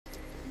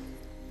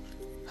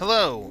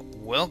Hello,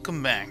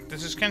 welcome back.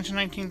 This is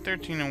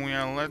Kenshin1913 and we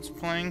are Let's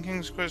Playing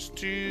King's Quest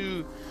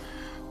 2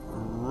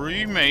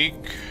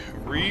 Remix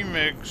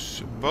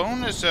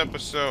bonus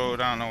episode.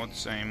 I don't know what to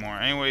say anymore.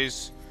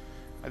 Anyways,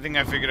 I think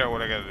I figured out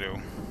what I gotta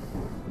do.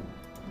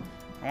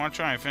 I want to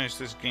try and finish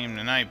this game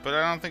tonight, but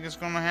I don't think it's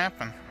gonna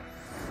happen.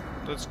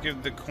 Let's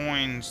give the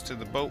coins to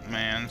the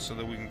boatman so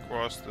that we can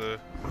cross the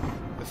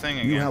thing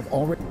again.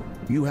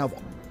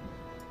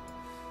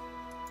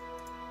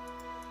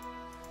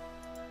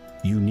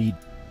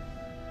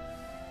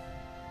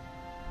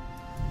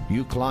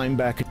 You climb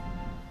back.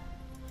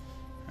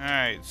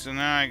 Alright, so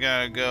now I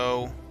gotta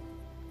go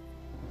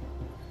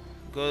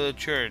to the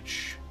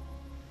church.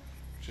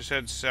 Just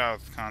head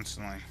south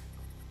constantly.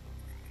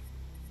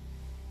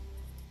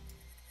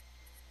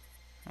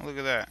 Oh, look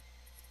at that.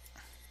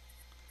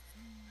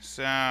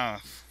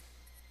 South.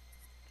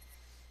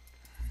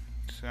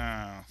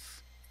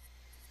 South.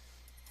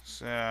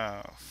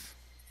 South.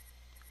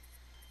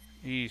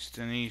 East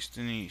and east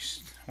and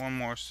east. One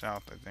more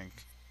south, I think.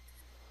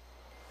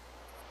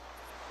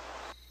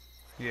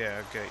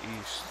 Yeah, okay,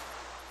 east.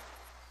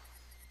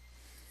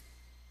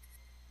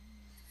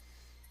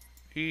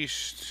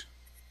 East.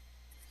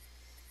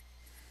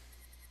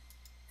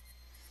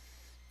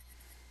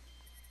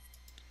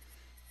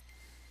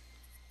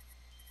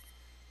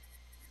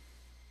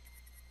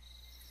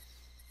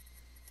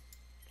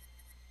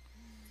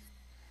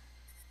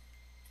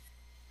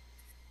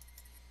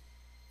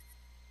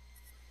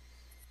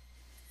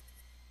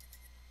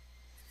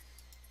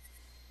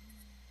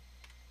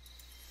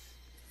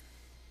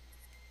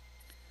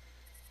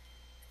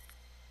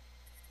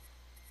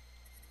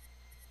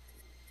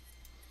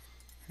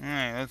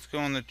 Alright, let's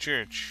go in the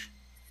church.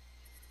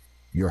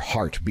 Your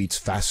heart beats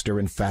faster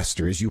and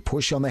faster as you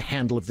push on the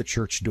handle of the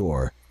church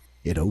door.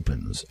 It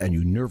opens, and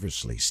you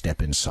nervously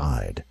step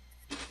inside.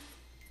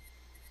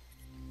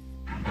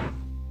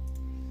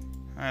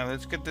 Alright,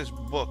 let's get this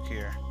book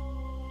here.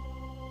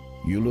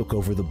 You look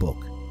over the book.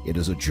 It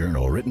is a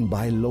journal written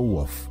by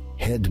Lowolf,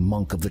 head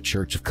monk of the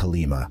Church of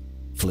Kalima.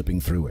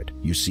 Flipping through it,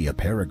 you see a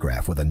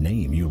paragraph with a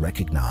name you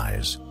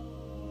recognize.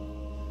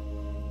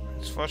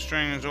 It's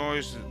frustrating as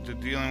always to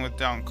dealing with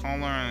Down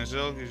Kohler and his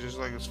ilk. He's just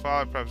like his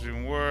father, perhaps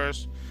even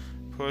worse.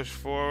 Push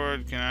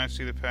forward. Can I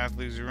see the path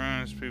leads the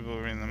ruins? People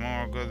are reading the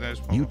moral good.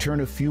 There's You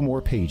turn a few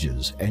more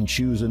pages and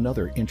choose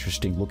another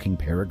interesting-looking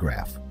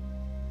paragraph.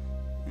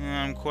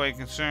 I'm quite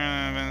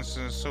concerned that events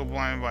is so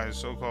blinded by his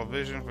so-called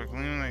vision for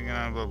Kalima. They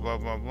can blah blah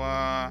blah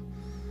blah.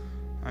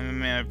 I'm a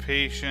man of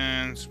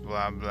patience.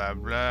 Blah blah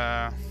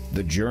blah.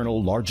 The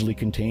journal largely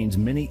contains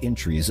many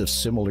entries of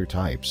similar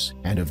types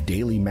and of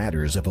daily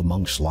matters of a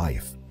monk's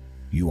life.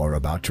 You are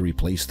about to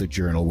replace the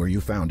journal where you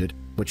found it,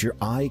 but your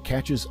eye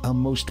catches a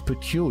most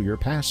peculiar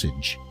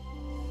passage.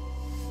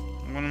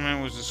 One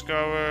man was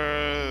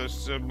discovered.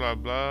 Blah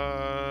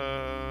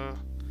blah.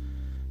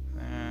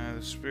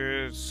 The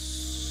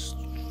spirits.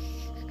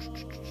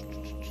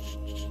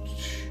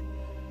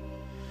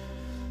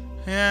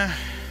 Yeah.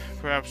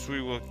 Perhaps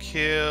we will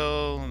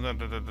kill. The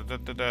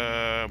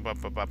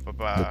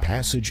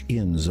passage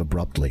ends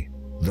abruptly.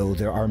 Though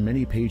there are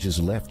many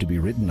pages left to be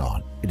written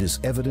on, it is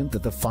evident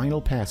that the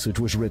final passage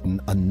was written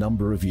a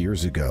number of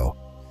years ago.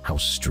 How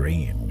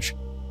strange.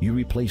 You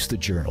replace the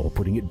journal,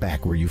 putting it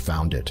back where you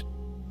found it.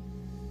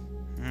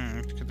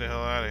 Let's get the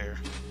hell out of here.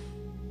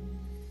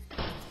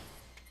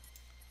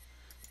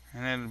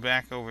 And then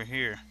back over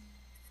here.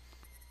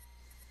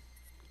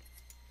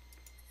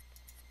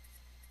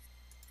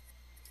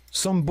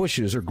 Some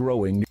bushes are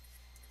growing.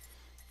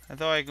 I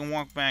thought I can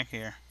walk back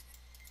here.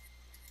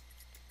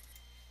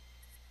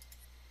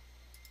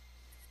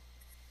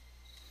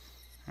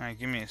 Alright,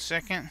 give me a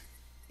second.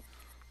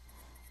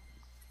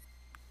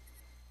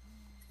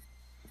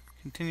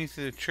 Continue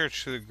through the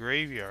church to the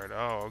graveyard.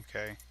 Oh,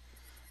 okay.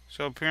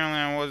 So apparently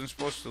I wasn't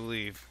supposed to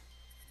leave.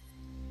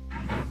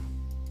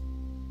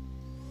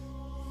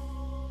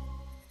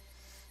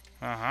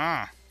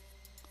 Uh-huh.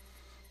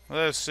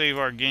 Let us save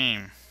our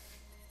game.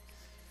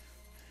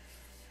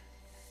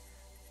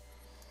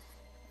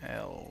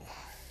 L.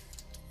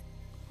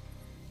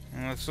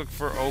 And let's look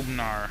for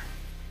Obnar.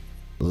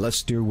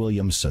 Lester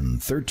Williamson,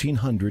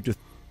 1300 to...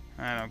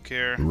 I don't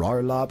care.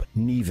 Rarlop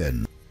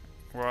Neven.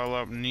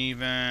 Rarlop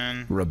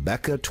Neven.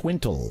 Rebecca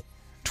Twintle,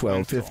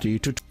 1250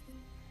 to...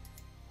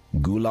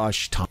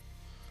 Goulash Tom.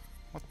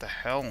 What the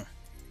hell?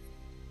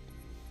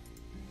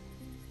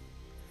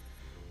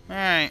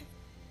 Alright.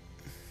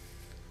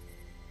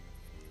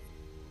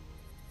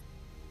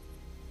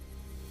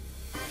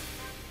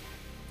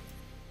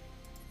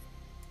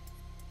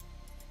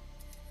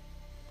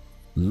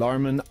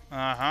 Larman.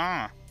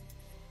 Uh-huh.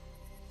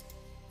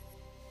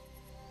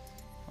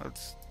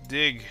 Let's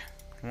dig.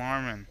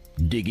 Larman.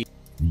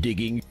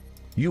 Digging.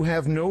 You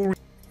have no...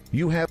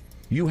 You have...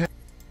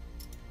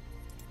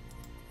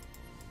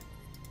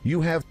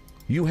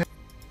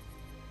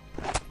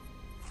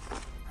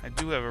 I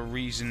do have a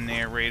reason,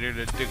 narrator,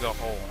 to dig a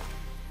hole.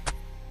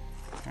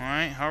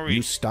 Alright, hurry.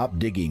 You stop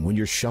digging when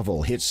your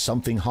shovel hits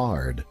something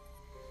hard.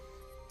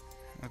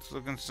 Let's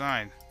look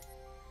inside.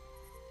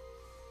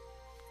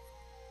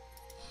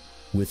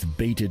 With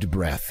bated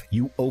breath,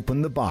 you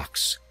open the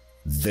box.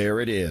 There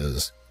it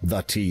is,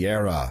 the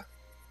tiara.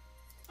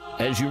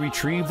 As you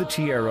retrieve the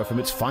tiara from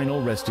its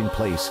final resting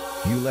place,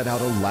 you let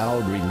out a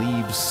loud,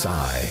 relieved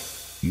sigh.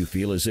 You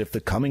feel as if the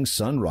coming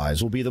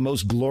sunrise will be the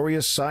most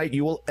glorious sight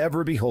you will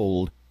ever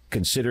behold,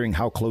 considering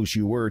how close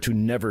you were to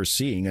never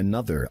seeing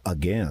another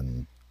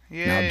again.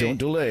 Yay. Now don't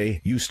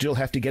delay, you still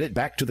have to get it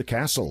back to the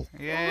castle.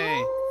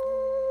 Yay.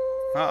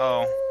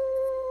 Uh-oh.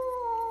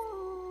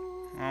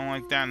 I don't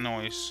like that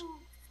noise.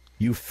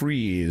 You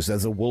freeze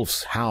as the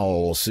wolf's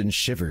howl sends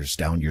shivers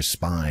down your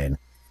spine.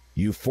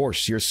 You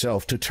force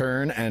yourself to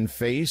turn and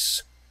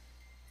face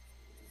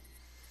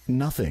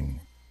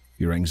nothing.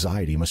 Your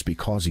anxiety must be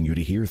causing you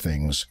to hear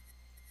things.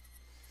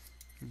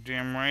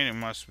 Damn right it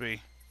must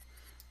be.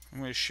 I'm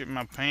gonna shit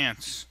my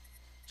pants.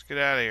 Let's get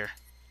out of here.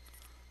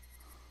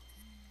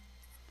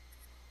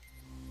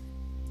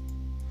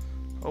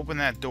 Open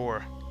that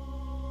door.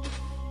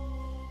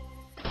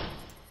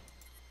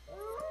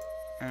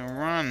 And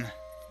run.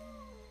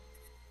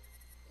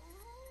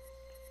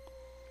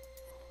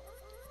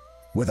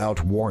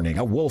 Without warning,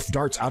 a wolf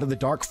darts out of the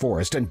dark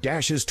forest and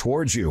dashes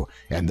towards you,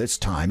 and this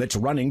time it's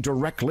running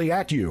directly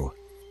at you.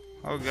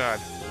 Oh God.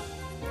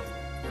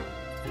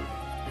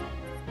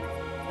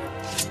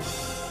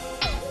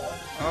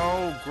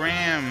 Oh,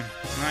 Graham.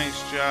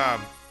 Nice job.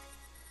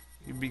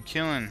 You'd be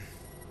killing.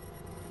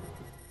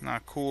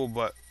 Not cool,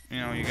 but, you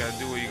know, you gotta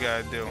do what you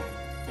gotta do.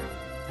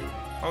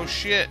 Oh,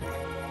 shit.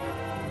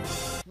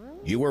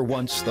 You were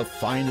once the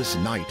finest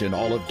knight in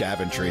all of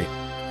Daventry.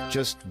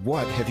 Just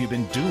what have you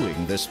been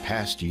doing this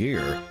past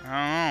year?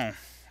 I don't know.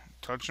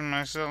 Touching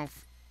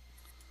myself?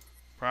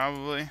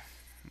 Probably.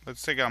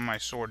 Let's take out my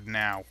sword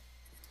now.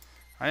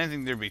 I didn't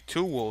think there'd be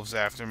two wolves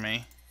after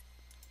me.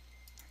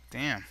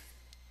 Damn.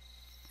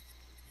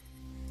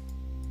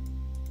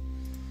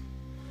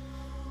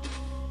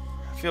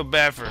 I feel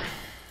bad for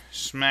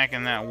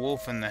smacking that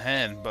wolf in the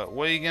head, but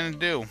what are you gonna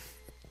do?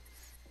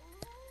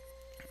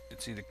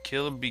 It's either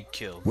kill or be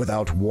killed.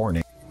 Without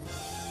warning.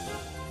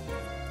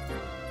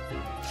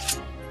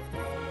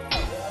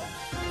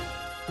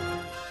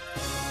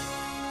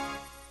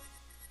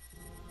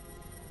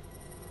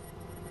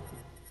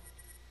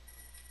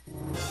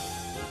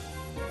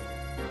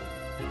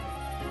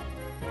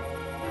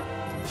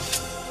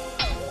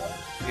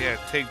 Yeah,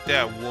 take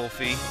that,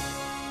 Wolfie.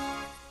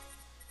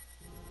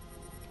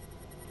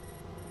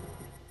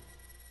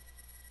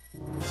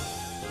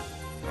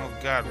 Oh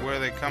God, where are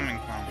they coming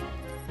from?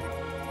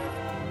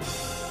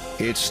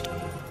 It's...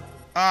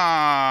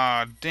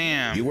 Ah,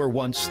 damn. You were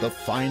once the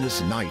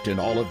finest knight in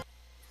all of...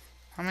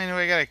 How many do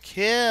I gotta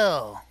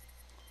kill?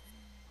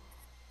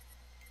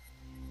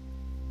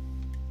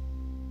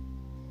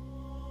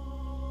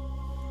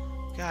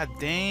 God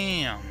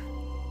damn.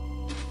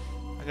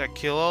 I gotta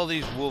kill all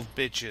these wolf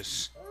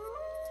bitches.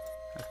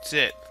 That's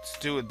it. Let's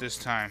do it this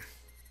time.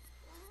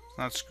 Let's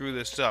not screw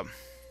this up.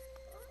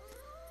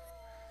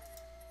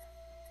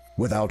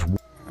 Without...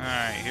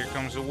 Alright, here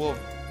comes the wolf.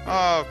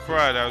 Oh,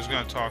 crud. I was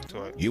gonna talk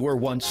to it. You were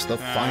once the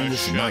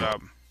finest knight. Shut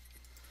up,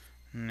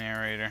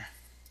 narrator.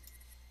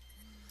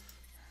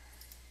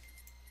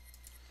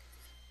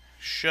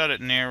 Shut it,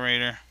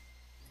 narrator.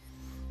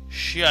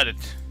 Shut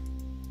it.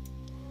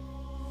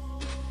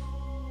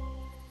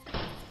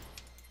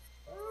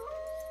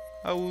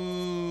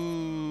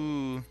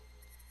 Oh.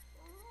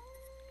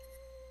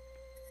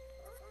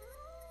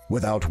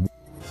 Without...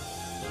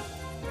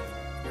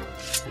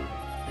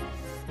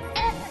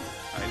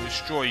 I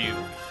destroy you.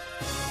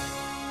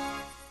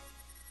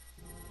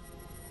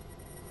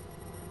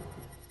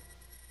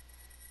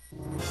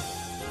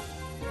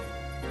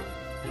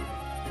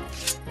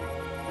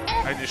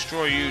 I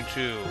destroy you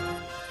too.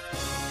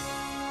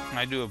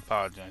 I do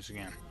apologize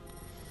again.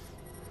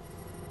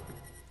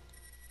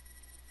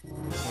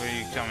 Where are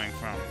you coming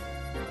from?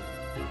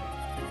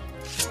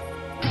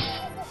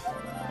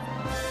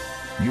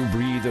 You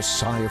breathe a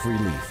sigh of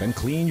relief and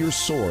clean your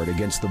sword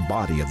against the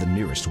body of the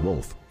nearest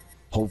wolf.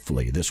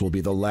 Hopefully, this will be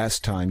the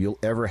last time you'll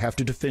ever have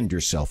to defend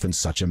yourself in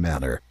such a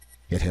manner.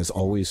 It has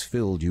always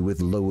filled you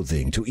with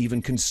loathing to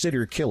even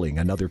consider killing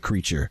another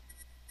creature.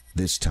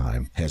 This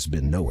time has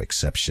been no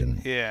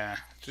exception. Yeah,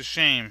 it's a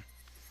shame,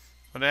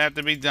 but it had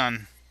to be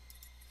done.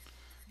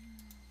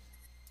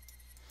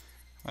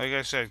 Like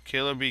I said,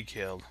 kill or be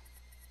killed.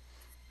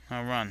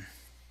 Now run.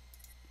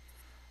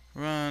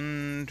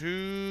 Run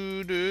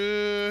to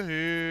the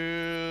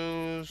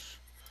hills.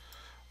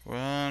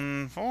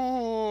 Run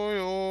for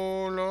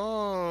your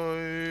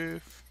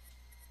life.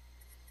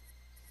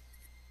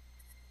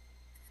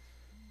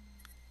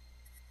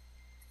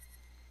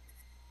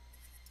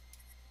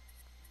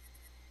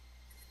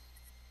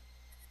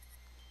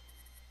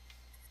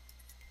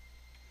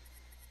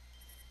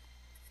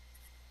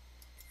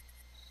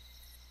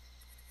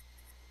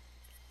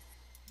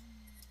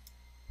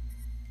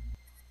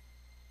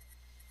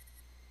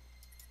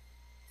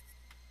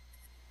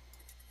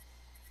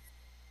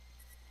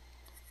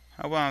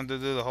 I wanted to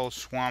do the whole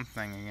swamp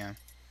thing again.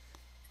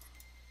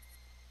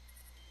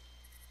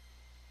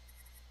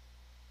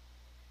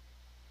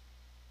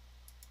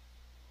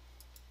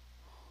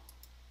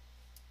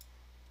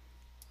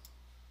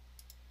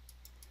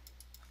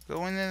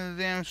 Go into the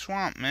damn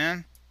swamp,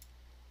 man.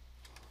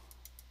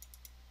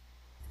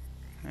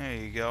 There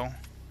you go.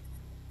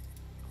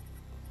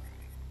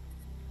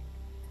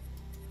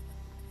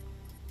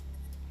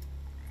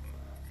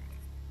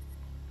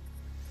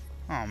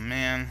 Oh,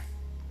 man.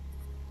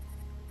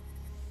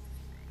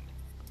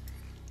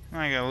 Now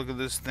I gotta look at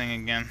this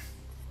thing again.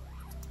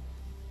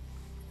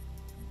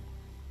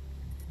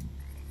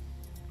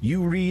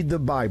 You read the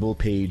Bible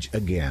page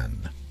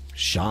again.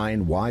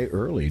 Shine why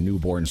early,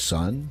 newborn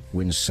sun,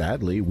 when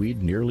sadly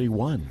we'd nearly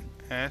won.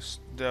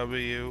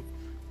 S-W-E.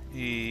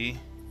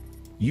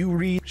 You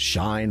read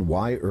Shine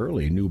why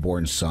early,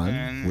 newborn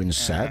sun, when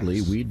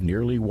sadly we'd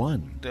nearly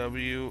won.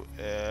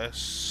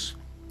 W-S.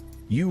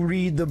 You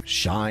read the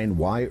Shine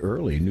why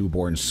early,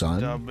 newborn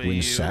sun,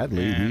 when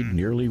sadly we'd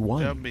nearly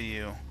won.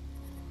 W.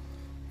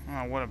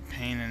 Oh, what a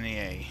pain in the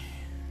A.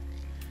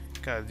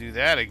 Gotta do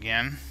that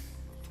again.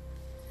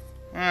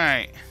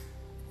 Alright.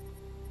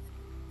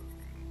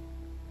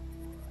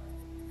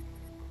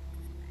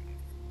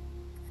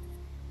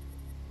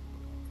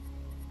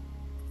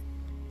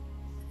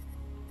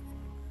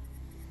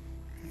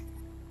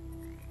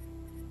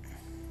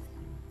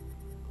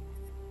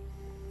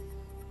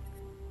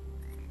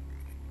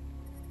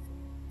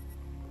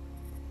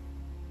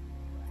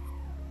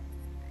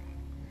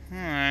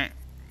 Alright,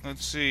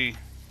 let's see.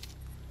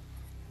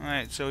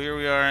 Alright, so here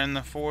we are in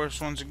the forest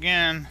once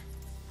again.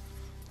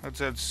 Let's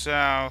head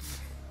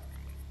south.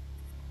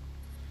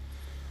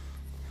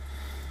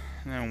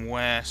 And then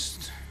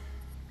west.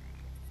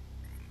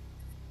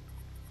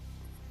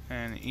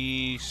 And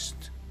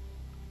east.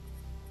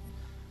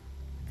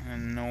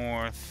 And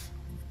north.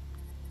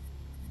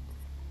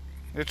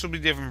 This will be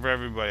different for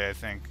everybody, I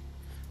think.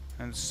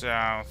 And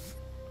south.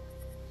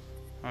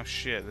 Oh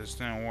shit, this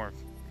didn't work.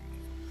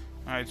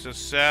 Alright, so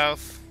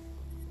south,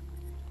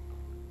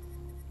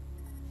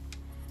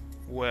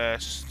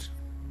 west,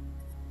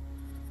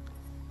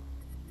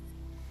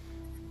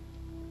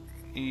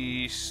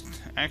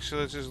 east.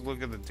 Actually, let's just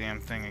look at the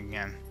damn thing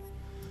again.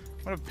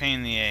 What a pain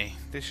in the A.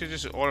 They should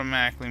just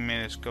automatically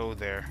made us go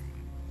there.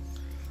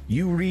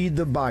 You read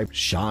the Bible.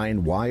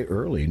 Shine why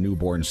early,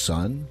 newborn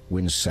sun,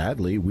 when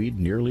sadly we'd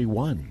nearly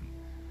won.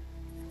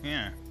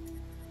 Yeah.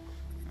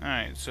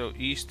 Alright, so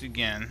east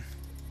again.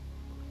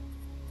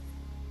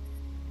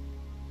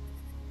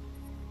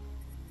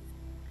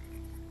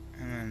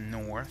 And then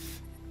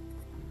north.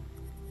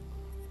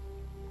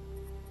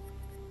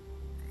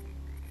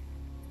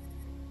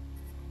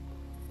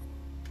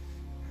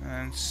 And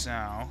then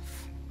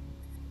south.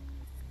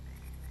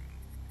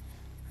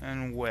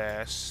 And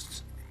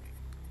west.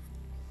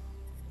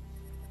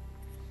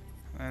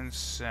 And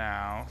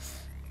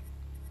south.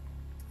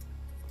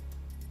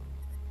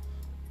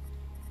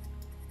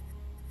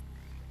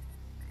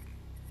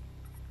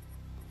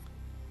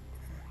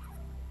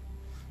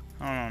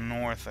 I don't know,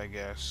 north, I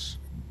guess.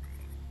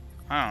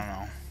 I don't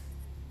know.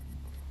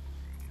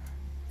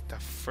 The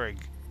frig.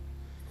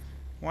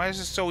 Why is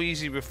it so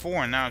easy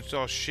before and now it's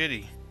all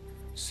shitty?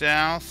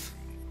 South,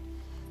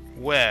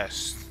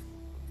 west,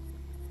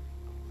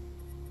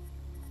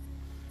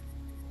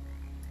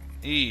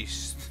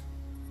 east,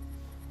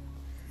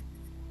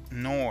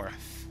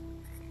 north,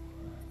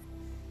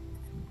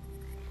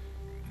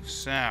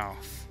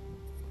 south,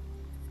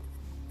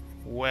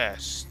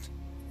 west,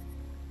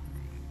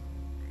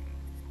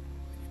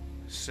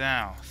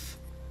 south,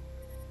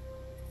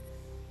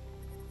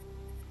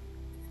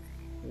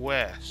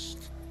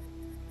 west,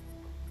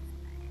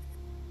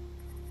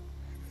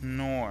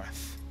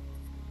 north.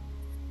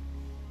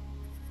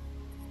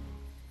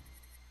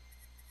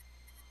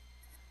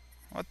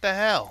 What the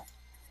hell?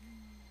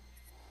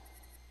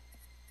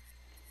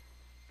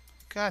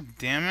 God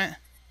damn it.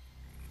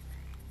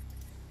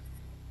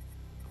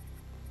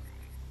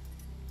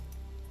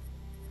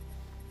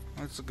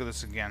 Let's look at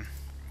this again.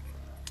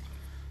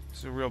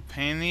 It's a real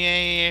pain in the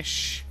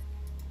ass.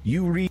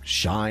 You read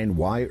Shine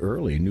why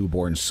early,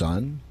 newborn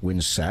sun, when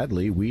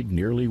sadly we'd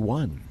nearly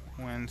won.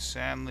 When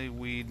sadly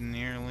we'd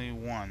nearly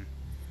won.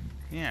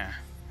 Yeah.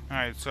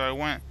 Alright, so I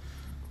went.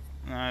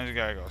 Now I just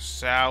gotta go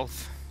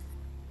south,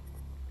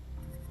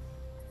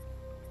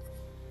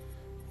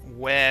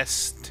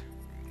 west,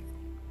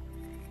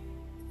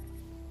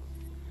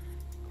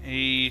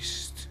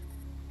 east,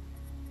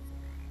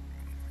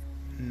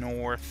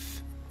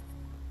 north,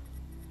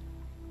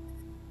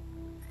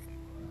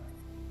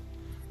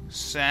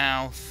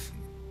 south,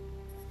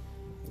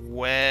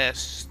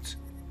 west,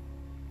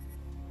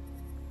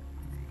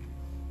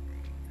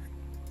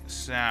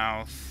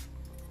 south.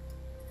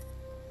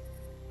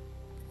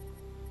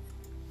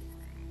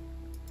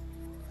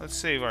 Let's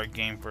save our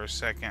game for a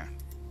second.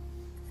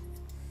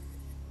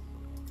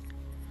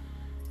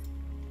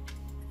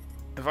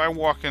 If I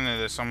walk into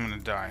this, I'm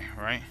gonna die,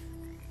 right?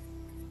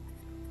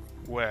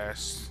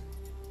 West.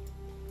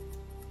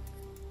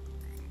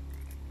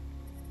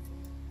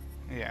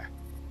 Yeah.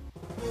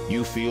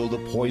 You feel the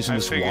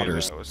poisonous I figured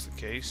waters. that was the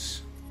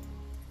case.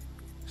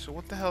 So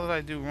what the hell did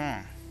I do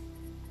wrong?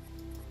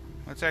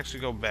 Let's actually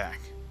go back.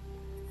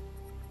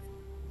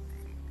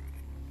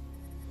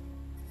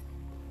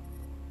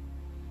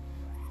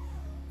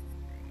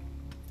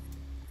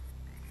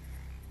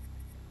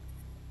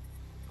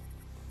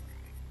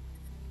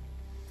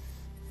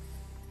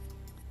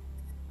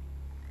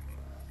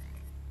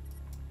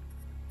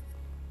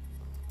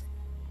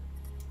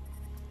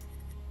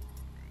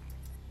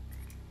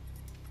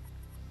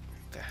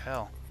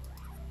 hell?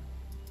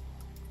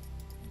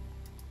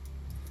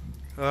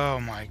 Oh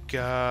my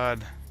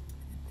god.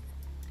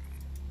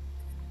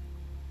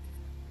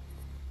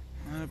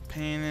 What a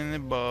pain in the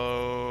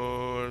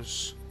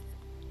balls.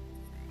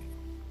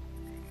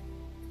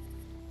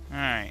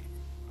 Alright.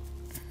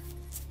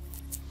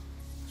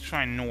 Let's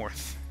try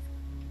north.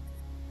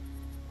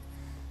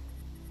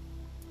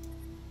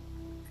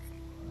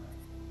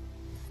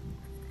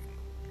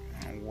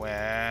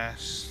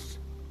 West.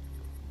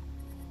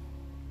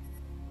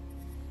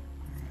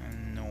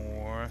 And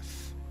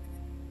north.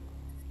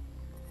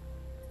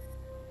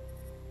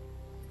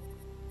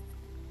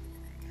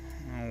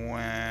 And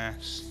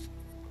west.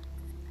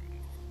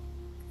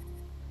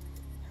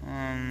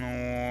 And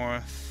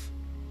north.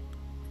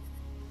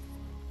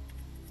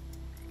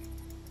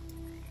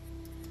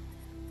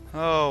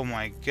 Oh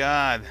my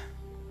god.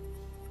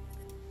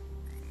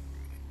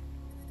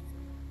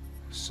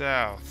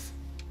 South.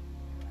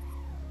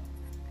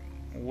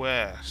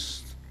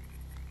 West.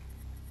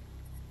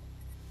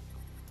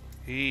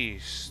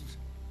 East.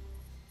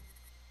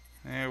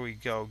 There we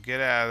go. Get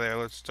out of there.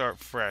 Let's start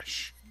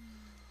fresh.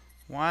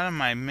 Why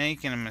am I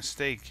making a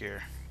mistake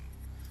here?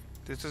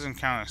 This doesn't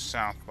count as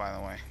south, by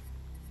the way.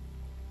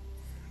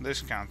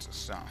 This counts as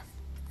south.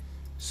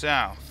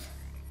 South.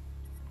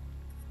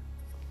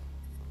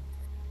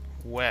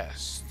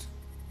 West.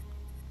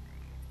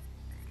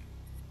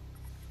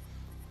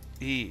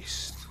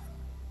 East.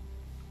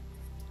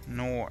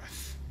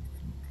 North.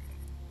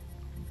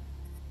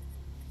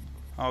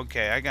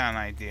 Okay, I got an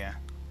idea.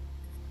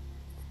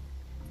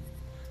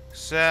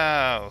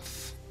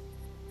 South.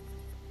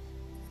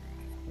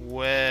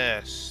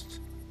 West.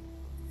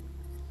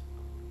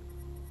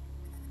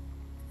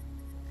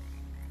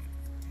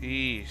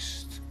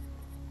 East.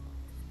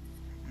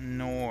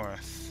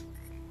 North.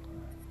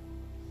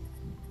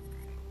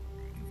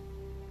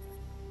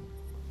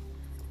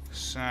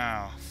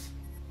 South.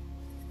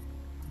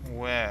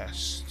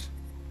 West.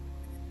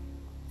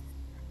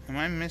 Am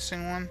I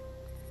missing one?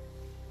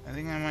 I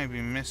think I might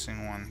be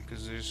missing one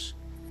because there's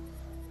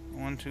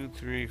 1, 2,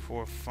 3,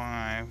 4,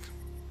 5.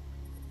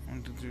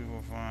 1, 2, 3,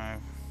 4,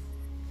 5.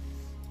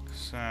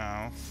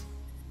 South.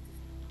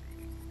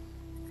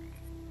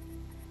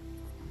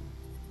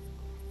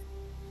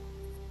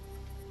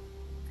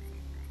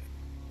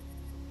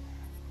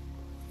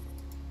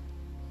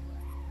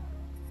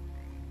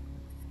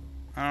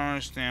 I don't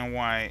understand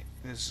why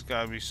this has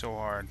got to be so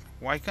hard.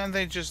 Why can't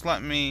they just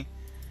let me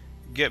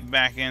get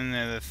back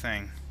into the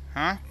thing?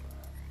 Huh?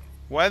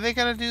 Why they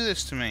gotta do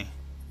this to me?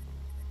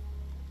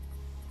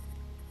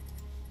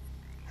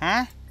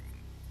 Huh?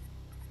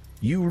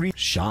 You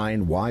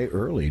shine why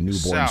early, newborn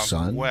South,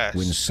 son, west,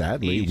 when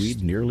sadly east,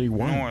 we'd nearly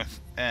won. North,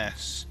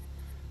 S.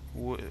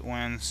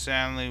 When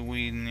sadly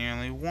we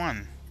nearly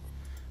won.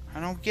 I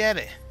don't get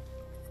it.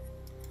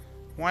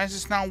 Why is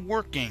this not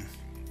working?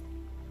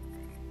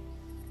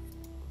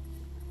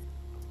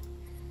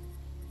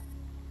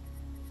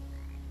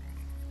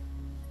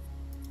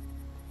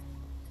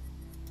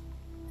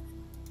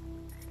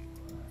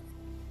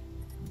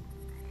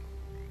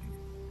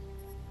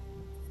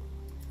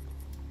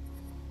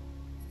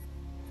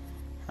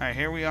 Alright,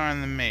 here we are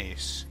in the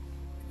maze.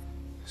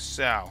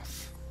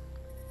 South.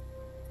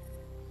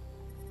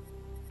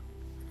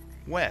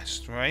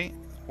 West, right?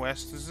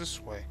 West is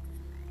this way.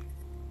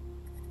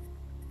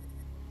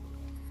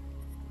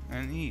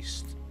 And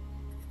east.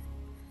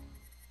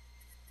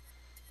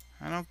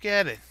 I don't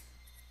get it.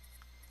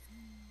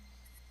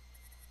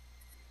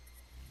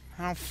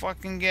 I don't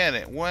fucking get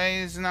it. Why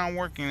is it not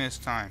working this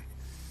time?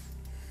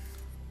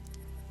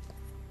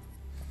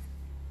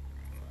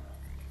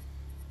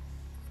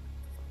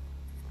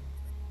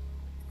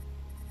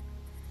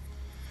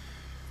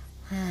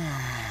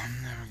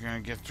 I'm never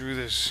gonna get through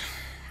this.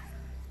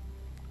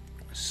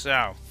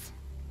 South.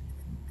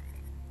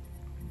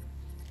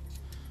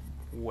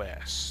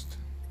 West.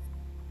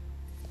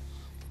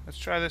 Let's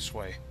try this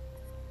way.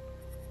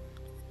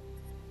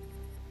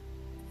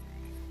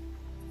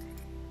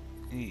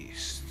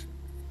 East.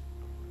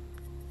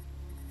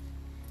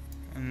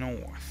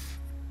 North.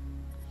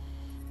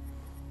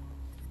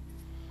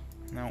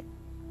 Nope.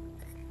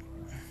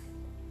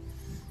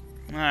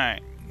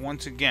 Alright,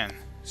 once again.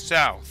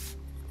 South.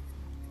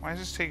 Why is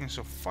this taking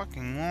so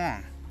fucking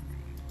long?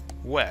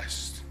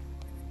 West.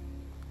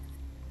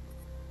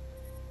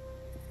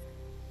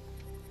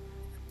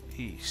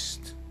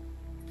 East.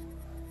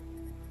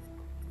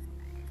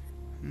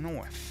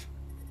 North.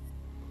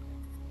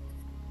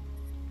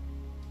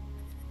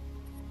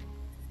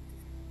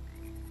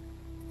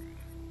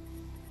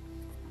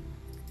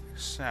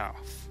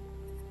 South.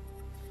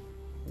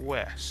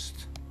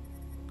 West.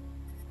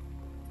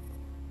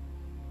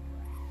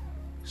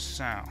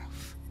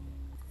 South.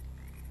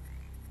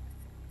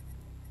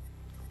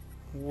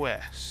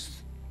 West.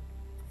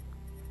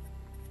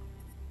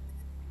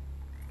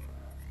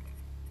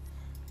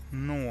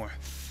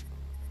 North.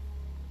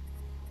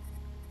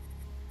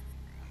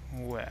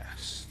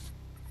 West.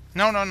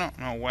 No,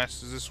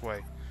 west is this way.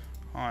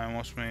 Oh, I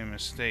almost made a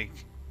mistake.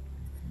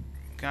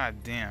 God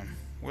damn.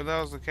 Where the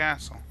hell's the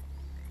castle?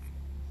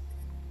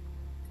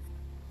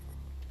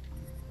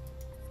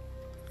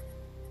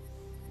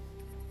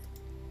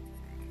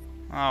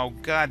 Oh,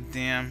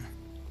 goddamn.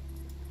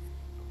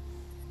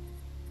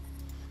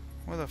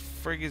 Where the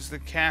frig is the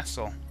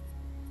castle?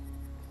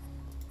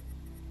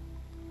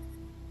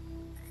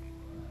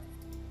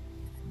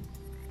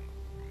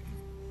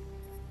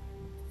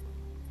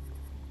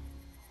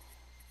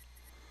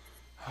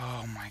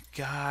 Oh my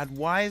god,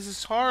 why is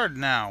this hard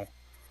now?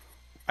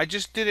 I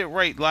just did it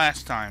right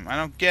last time. I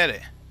don't get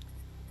it.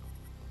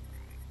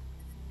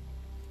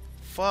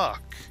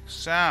 Fuck.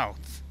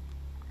 South.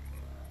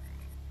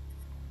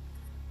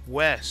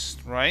 West,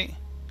 right?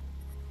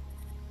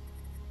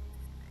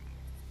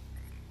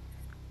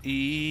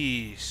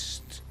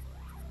 East.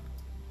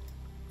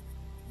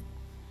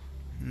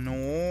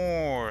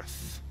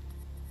 North.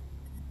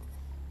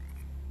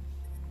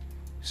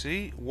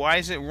 See? Why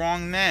is it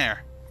wrong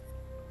there?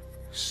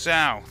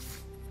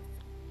 South.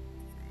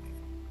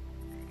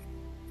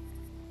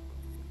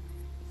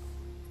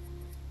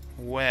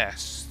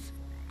 West.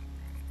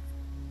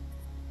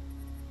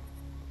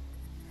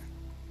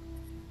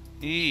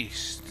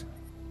 East.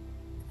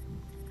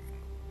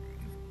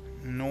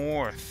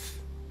 North.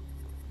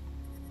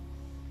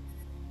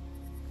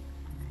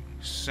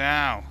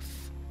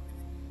 South.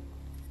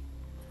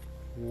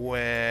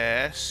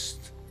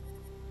 West.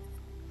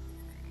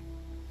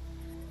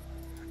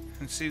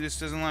 And see, this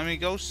doesn't let me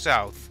go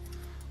south.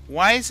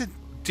 Why is it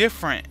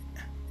different?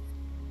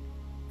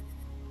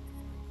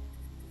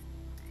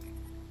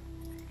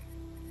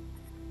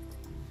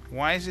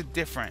 Why is it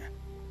different?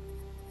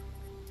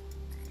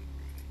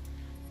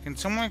 Can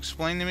someone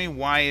explain to me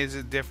why is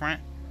it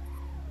different?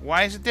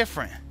 Why is it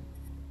different?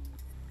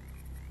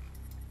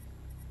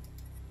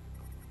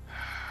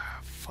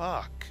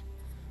 Fuck.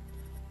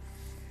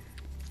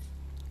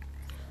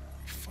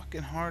 How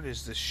fucking hard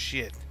is this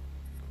shit?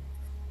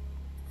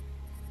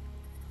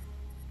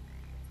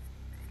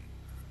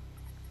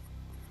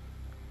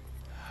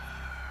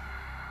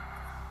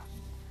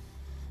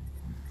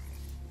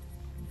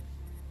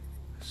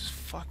 It's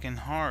fucking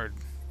hard.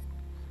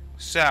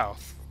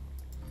 South.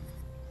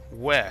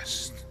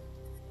 West.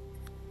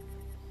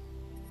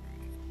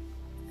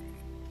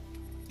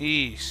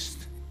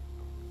 East.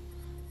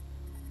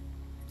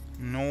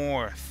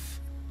 North.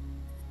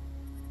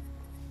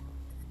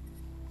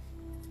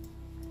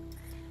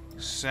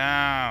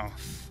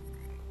 South.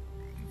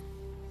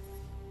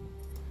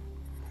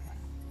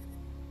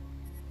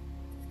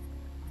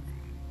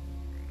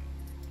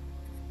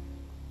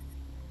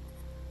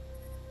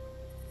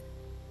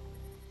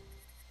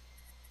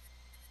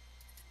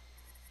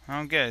 I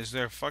don't get it. Is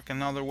there a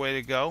fucking other way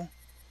to go?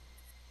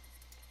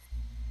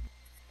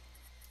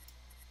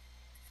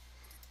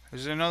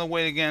 Is there another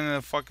way to get into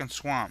the fucking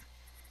swamp?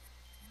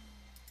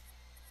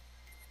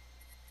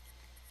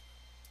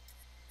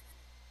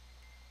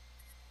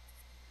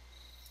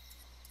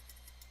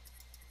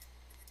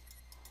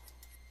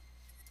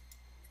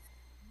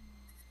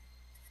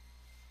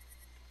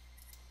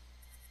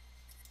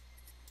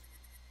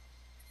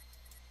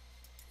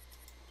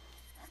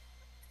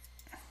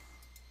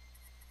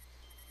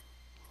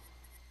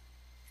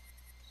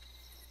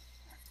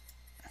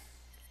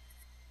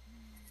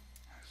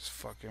 It's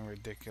fucking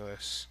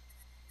ridiculous.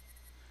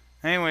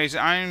 Anyways,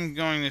 I'm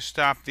going to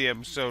stop the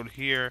episode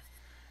here.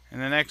 In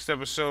the next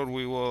episode,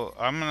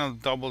 I'm going to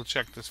double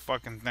check this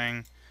fucking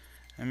thing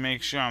and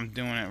make sure I'm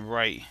doing it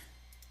right.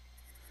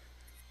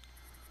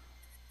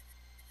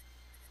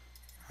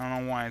 I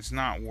don't know why it's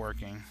not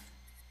working.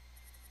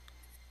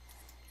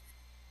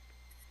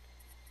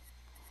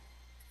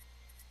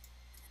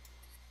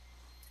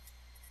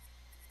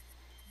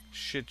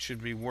 Shit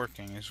should be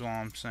working, is all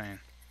I'm saying.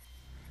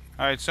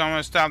 Alright, so I'm going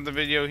to stop the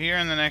video here.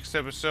 In the next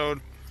episode,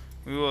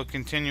 we will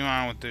continue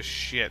on with this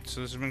shit.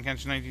 So this has been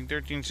Kenshin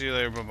 1913. See you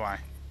later. Bye-bye.